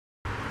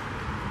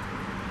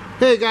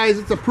Hey guys,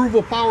 it's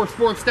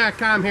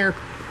ApprovalPowersports.com here.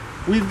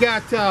 We've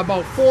got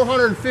about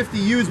 450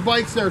 used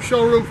bikes in our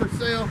showroom for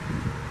sale.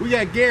 We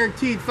got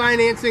guaranteed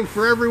financing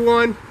for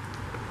everyone.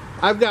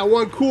 I've got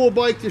one cool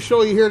bike to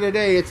show you here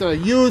today. It's a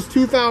used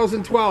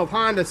 2012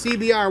 Honda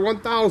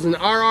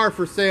CBR100RR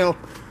for sale.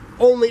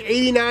 Only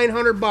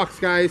 $8,900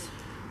 guys.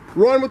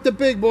 Run with the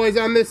big boys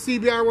on this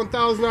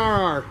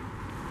CBR100RR.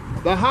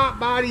 The hot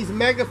body's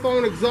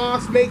megaphone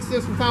exhaust makes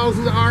this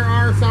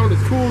 1000RR sound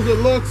as cool as it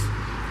looks.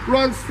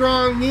 Runs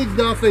strong, needs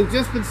nothing,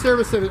 just been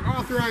serviced at an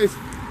authorized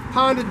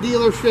Honda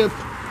dealership.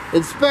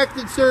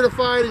 Inspected,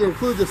 certified, it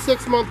includes a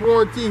 6-month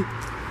warranty.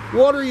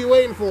 What are you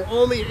waiting for?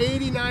 Only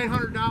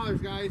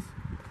 $8,900 guys.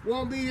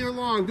 Won't be here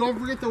long. Don't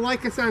forget to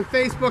like us on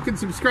Facebook and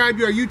subscribe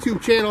to our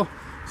YouTube channel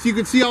so you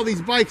can see all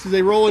these bikes as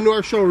they roll into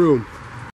our showroom.